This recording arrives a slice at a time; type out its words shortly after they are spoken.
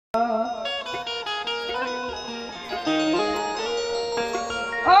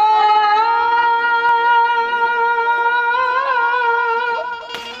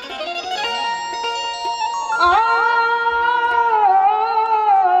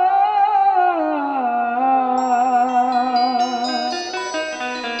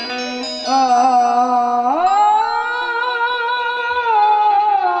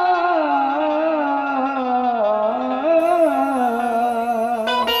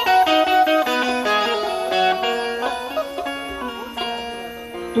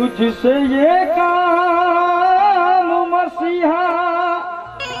तुझसे ये काम मसीहा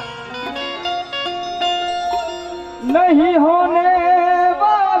नहीं होने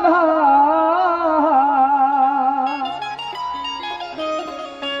वाला,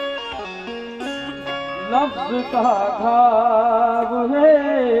 लफ्ज का घाव है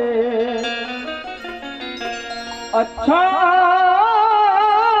अच्छा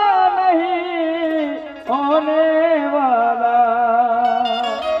नहीं होने वाला।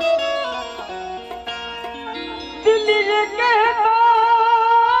 दिल ये कहता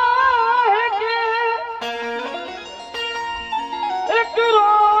है कि एक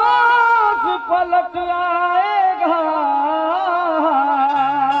रोज पलट आएगा,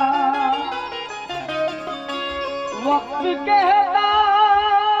 वक्त कहता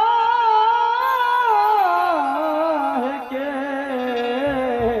है कि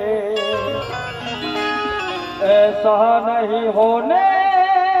ऐसा नहीं होने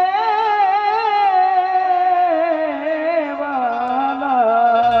वाला।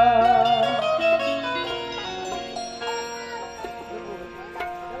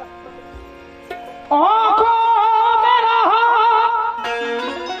 आँखों में रहा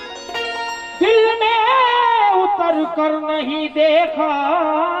दिल ने उतर कर नहीं देखा,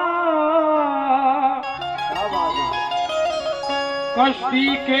 कश्ती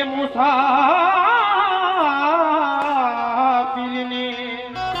के मुसाफिर ने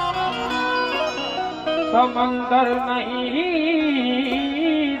समंदर नहीं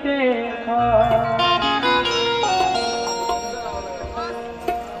देखा।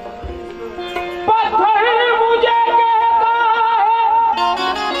 पत्थर मुझे कहता है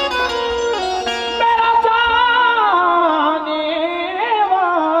मेरा जाने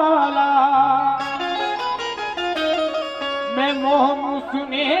वाला, मैं मोह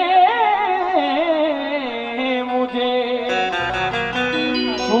सुने मुझे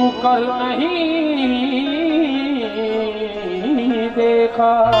छूकर नहीं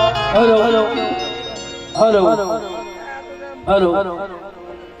देखा। Hello hello hello hello hello.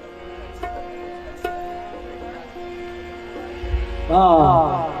 हाँ,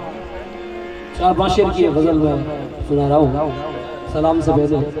 4-5 शेर की गजल में सुना रहा हूँ सलाम से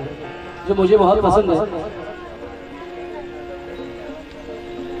पहले, जो मुझे बहुत पसंद है।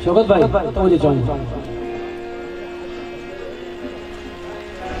 शौकत भाई तो मुझे चाहिए।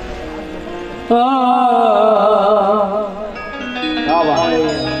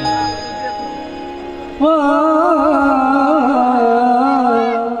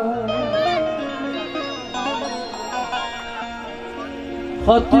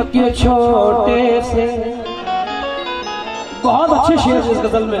 खत के छोटे से, बहुत अच्छे शेर इस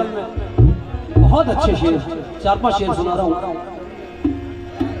गजल में, बहुत अच्छे शेर, 4-5 शेर सुना रहा हूँ।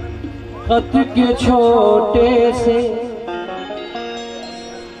 खत के छोटे से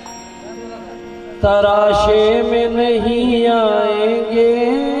तराशे में नहीं आएंगे,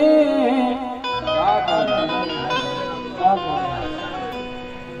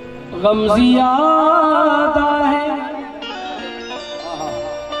 गम ज़ियादा है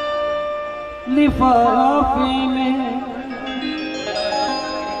लिफाफे में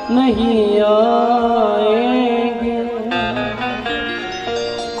नहीं आएंगे।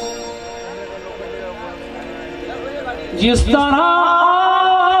 जिस तरह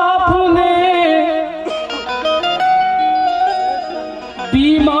आपने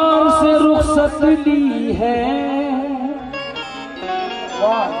बीमार से रुखसत ली है,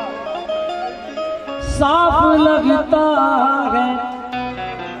 साफ लगता है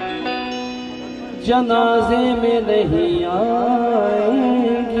जनाजे में नहीं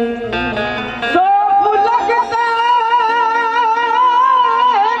आएंगे। साफ लगता है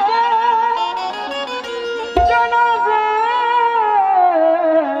जनाजे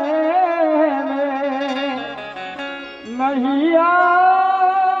में नहीं आएंगे।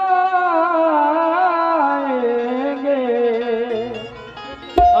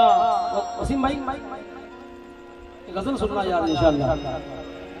 वसीम भाई गजल सुनना यार इंशाअल्लाह।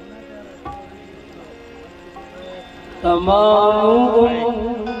 तमाम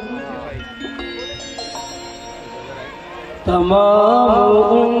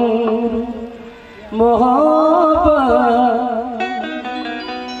मोहब्बत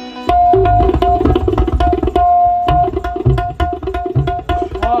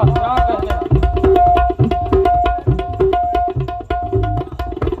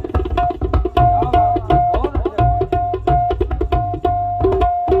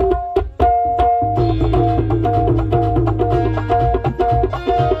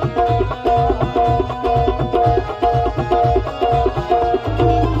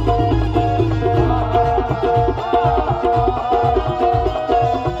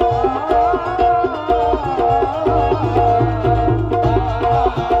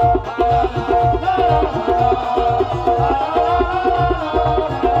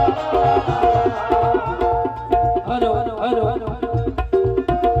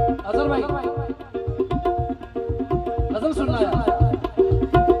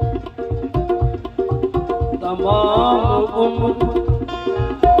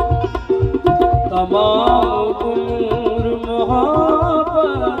उम्र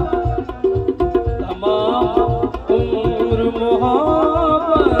मोहब्बत, तमाम उम्र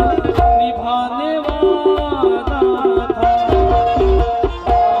मोहब्बत निभाने वाला था।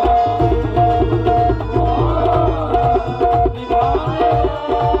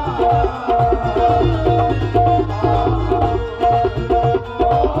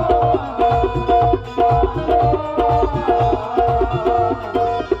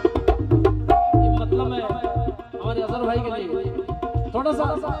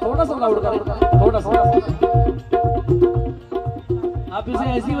 थोड़ा सा लाउड करें, थोड़ा सा। आप इसे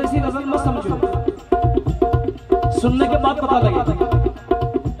ऐसी वैसी गजल मत समझो, सुनने के बाद पता लगे।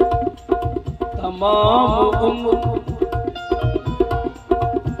 तमाम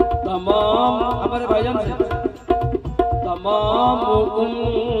हमारे भाईजान से, तमाम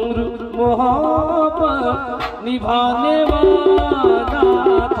उम्र मोहब्बत निभाने वाला था।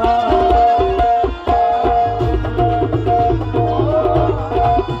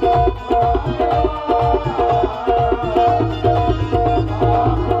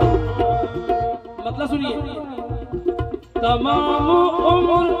 सुनिए, तमाम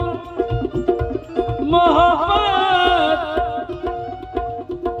उम्र मोहब्बत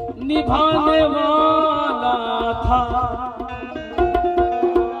निभाने वाला था।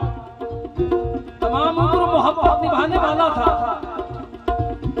 तमाम उम्र मोहब्बत निभाने वाला था।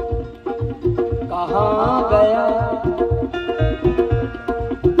 कहाँ गया,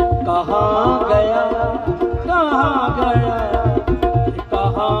 कहाँ गया, कहाँ गया,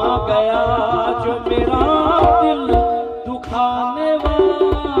 कहाँ गया जो मेरा दिल दुखाने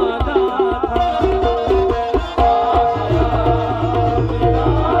वाला था।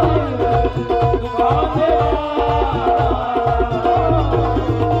 दुखाने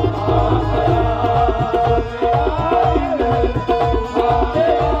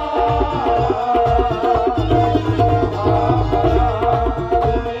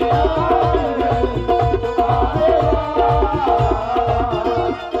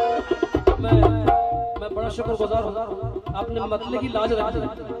शुक्रगुजार हूं, आपने मतले की लाज रख दी।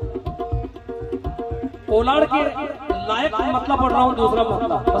 कोलाड़ के लायक मतला पढ़ रहा हूं, दूसरा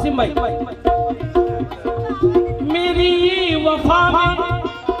मतला। वसीम भाई, मेरी वफा में,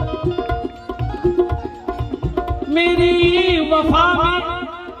 मेरी वफा में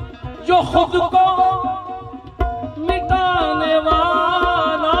जो खुद को मिटाने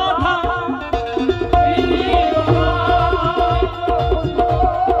वाला था,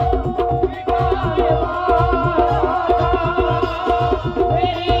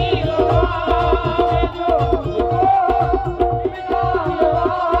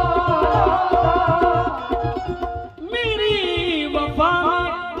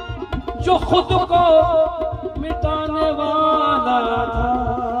 जो खुद को मिटाने वाला था।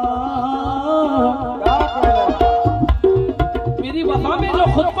 मेरी वफा में जो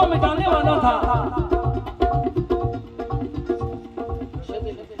खुद को मिटाने वाला था,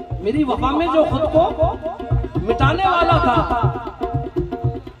 मेरी वफा में जो खुद को मिटाने वाला था,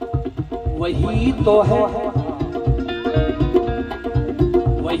 वही तो है,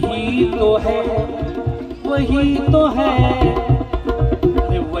 वही तो है, वही तो है,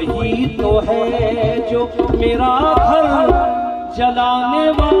 वही तो है जो मेरा घर जलाने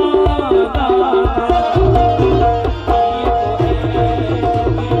वाला था।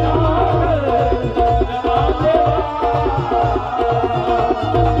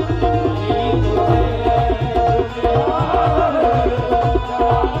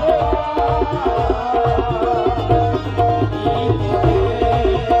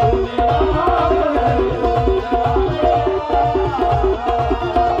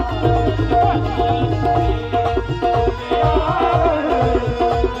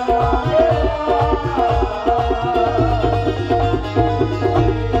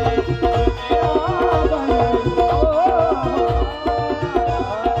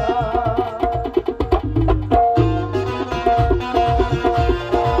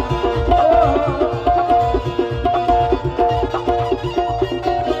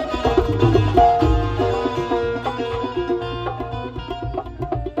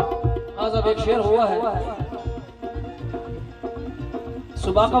 एक शेर हुआ है,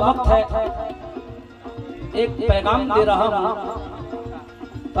 सुबह का वक्त है, एक पैगाम दे रहा हूं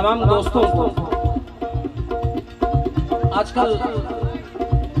तमाम दोस्तों को। आजकल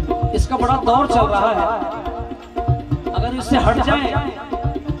इसका बड़ा दौर चल रहा है, अगर इससे हट जाए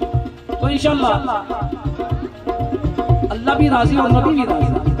तो इंशाअल्लाह अल्लाह भी राजी और नबी भी राजी।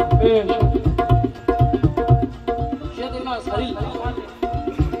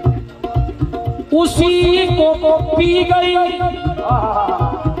 उसी को पी गई।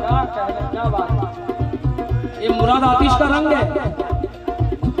 क्या बात, ये मुराद आतिश का रंग है।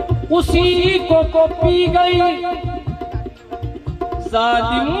 उसी को पी गई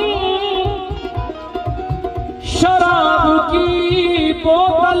जालिम शराब की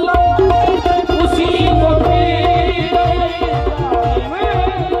बोतल, उसी को पी गई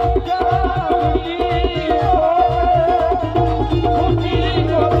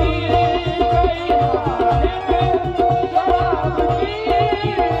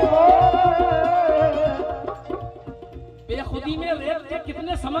बेखुदी में रेत के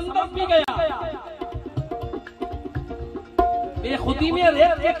कितने समंदर पी गया, बेखुदी में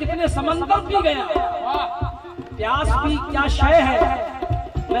रेत के कितने समंदर पी गया। प्यास भी क्या शय है,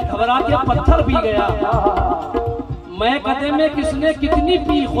 मैं घबरा के पत्थर पी गया। मैं कदे में किसने कितनी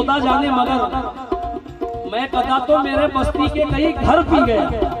पी खुदा जाने, मगर मैं कदा तो मेरे बस्ती के कई घर पी गया।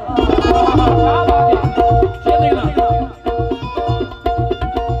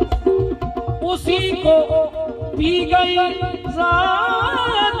 उसी को पी गई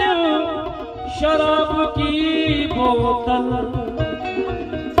जालिम शराब की बोतल।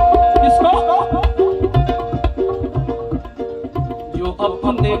 किसको? जो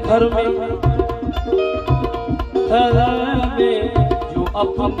अपने घर में जो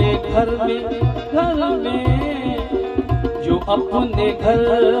अपने घर में जो अपने घर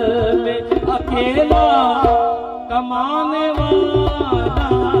में अकेला कमाने वाला था।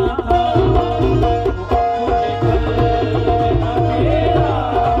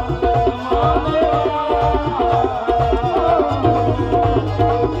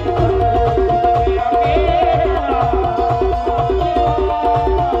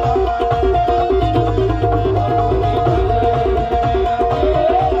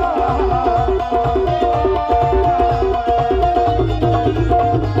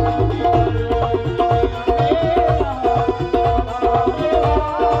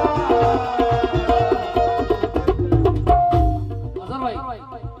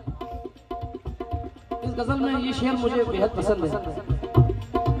 इस गजल में ये शेर मुझे बेहद पसंद है।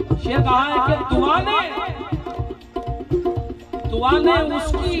 शेर कहा है कि दुआ ने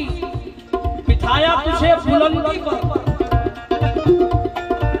उसकी बिठाया तुझे बुलंदी पर,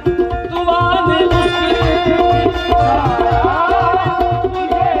 दुआ ने उसकी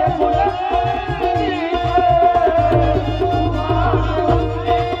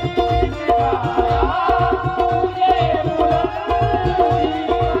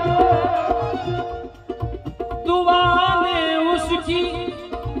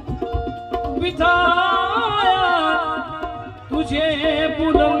बिठाया तुझे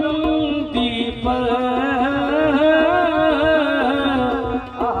बुलंदी पर,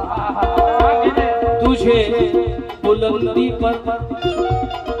 तुझे बुलंदी पर।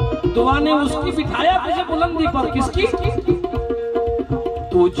 दुआ ने उसकी बिठाया तुझे बुलंदी पर, किसकी?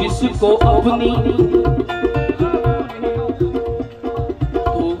 तू जिसको अपनी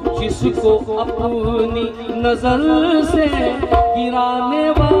नजर से गिराने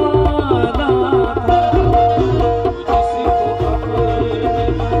वाला था।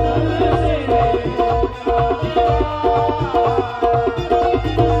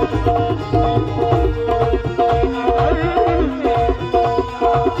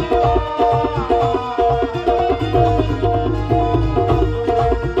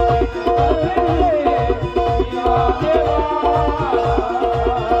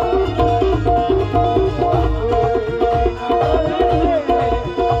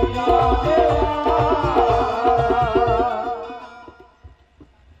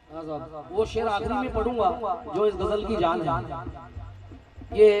 वो शेर आखिरी में पढ़ूंगा जो इस गजल की जान है।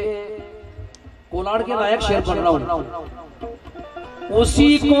 ये कोलाड़ के लायक शेर पढ़ रहा हूं।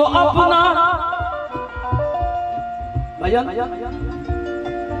 उसी को अपना भैया,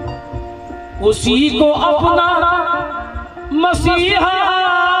 उसी को अपना मसीहा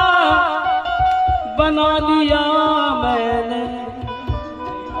बना लिया मैंने।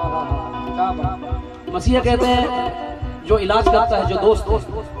 मसीहा कहते हैं जो इलाज करता है, जो दोस्त।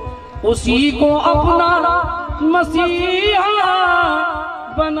 उसी को अपना मसीहा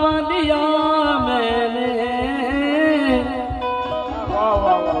बना लिया मैंने।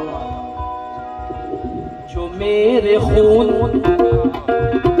 जो मेरे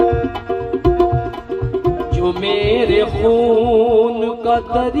खून का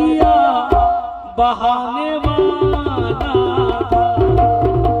दरिया बहाने वाला था।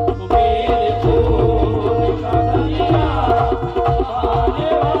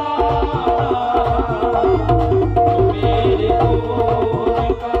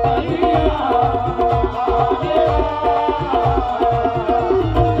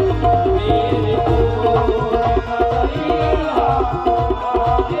 मेरे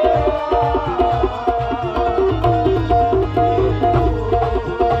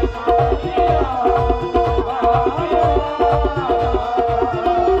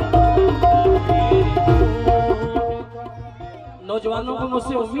नौजवानों को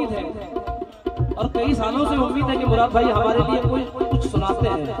मुझसे उम्मीद है और कई सालों से उम्मीद है कि मुराद भाई हमारे लिए कोई कुछ सुनाते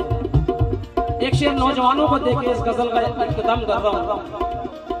हैं। एक शेर नौजवानों को देके इस गजल का इख्तिताम कर रहा हूँ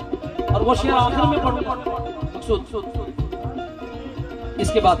और वो शेर आखिर में पढ़ूंगा मकसूद।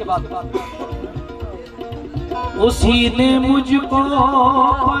 इसके बाद उसी ने मुझको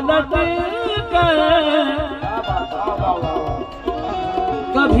पलट कर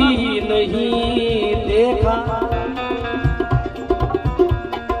कभी नहीं देखा।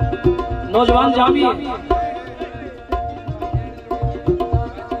 नौजवान जामिए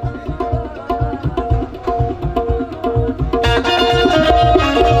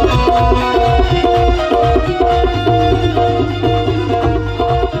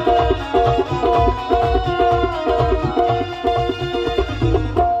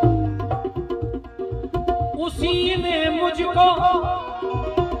उसी ने मुझको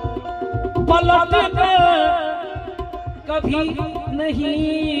पलट कर कभी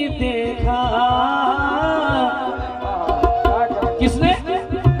नहीं देखा। किसने?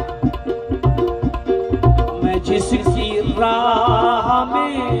 मैं जिसकी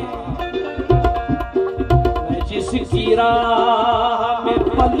राह में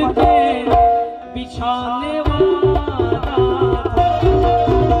पल के बिछाने वाला था।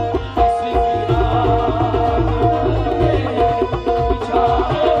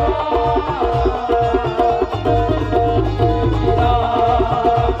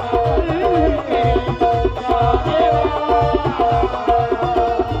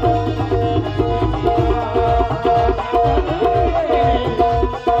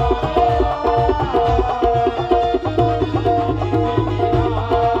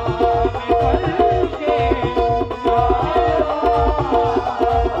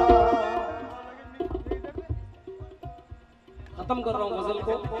 खत्म कर रहा हूँ गजल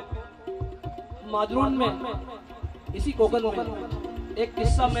को। माजरून में इसी कोकन में एक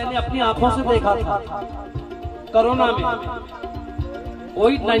किस्सा मैंने अपनी आंखों से देखा था। कोरोना में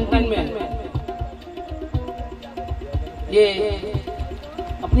कोविड-19 में ये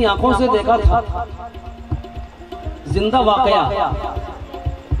अपनी आंखों से देखा था। जिंदा वाकया।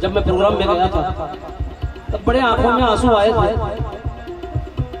 जब मैं प्रोग्राम में गया था तब बड़े आंखों में आंसू आए थे।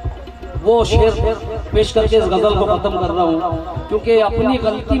 वो शेर पेश करके इस गजल को खत्म कर रहा हूँ क्योंकि अपनी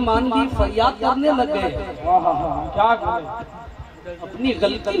गलती मान ली फरियाद करने लग गए। अपनी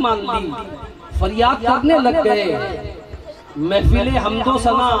गलती मान ली फरियाद करने लग गए। महफिले हमदो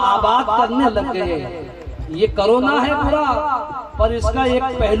सना आबाद करने लग गए। ये कोरोना है बुरा पर इसका एक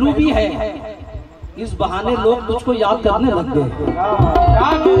पहलू भी है। इस बहाने लोग तुझको याद करने लग गए।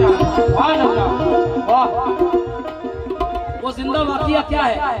 वो जिंदा वाकया क्या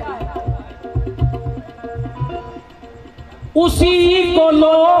है? उसी को लो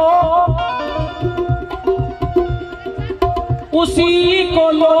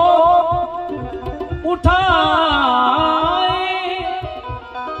उठाए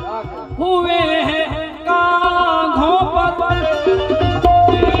हुए हैं कांधों पर।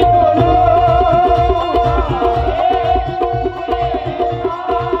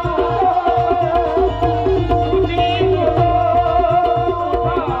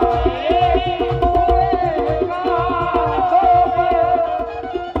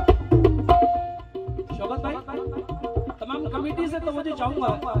 कमेटी से तो मुझे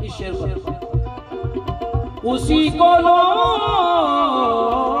चाहूंगा इस शेर पर। उसी को लोग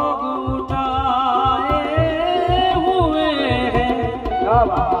उठाए हुए हैं।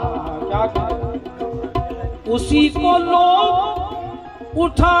 उसी को लोग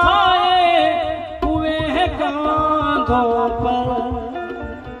उठाए हुए हैं कांधों पर।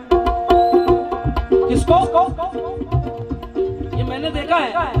 किसको? ये मैंने देखा है।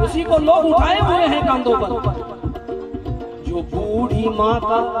 उसी को लोग उठाए हुए हैं कांधों पर। जो बूढ़ी माँ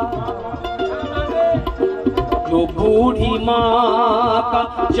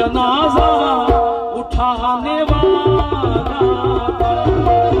का जनाजा उठाने वाला था।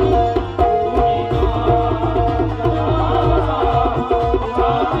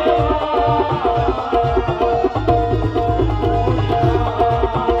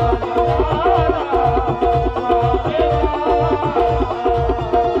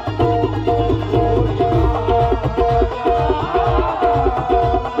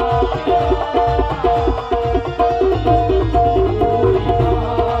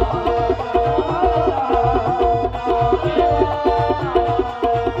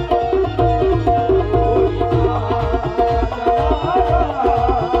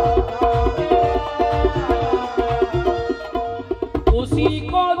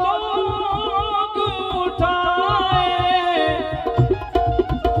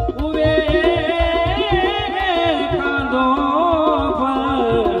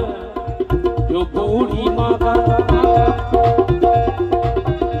 जो बूढ़ी माँ का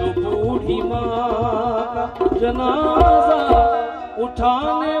जनाजा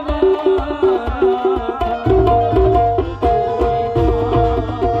उठाने वाला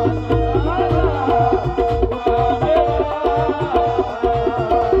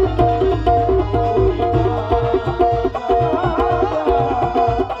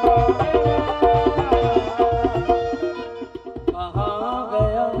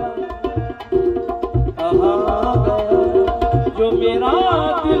जो मेरा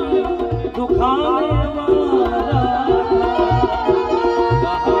दिल दुखाने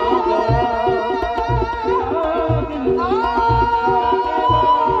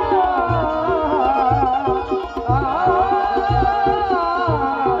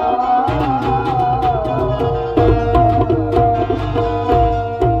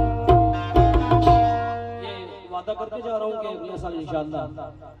वादा करके जा रहा हूँ कि अगले साल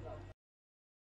इंशाअल्लाह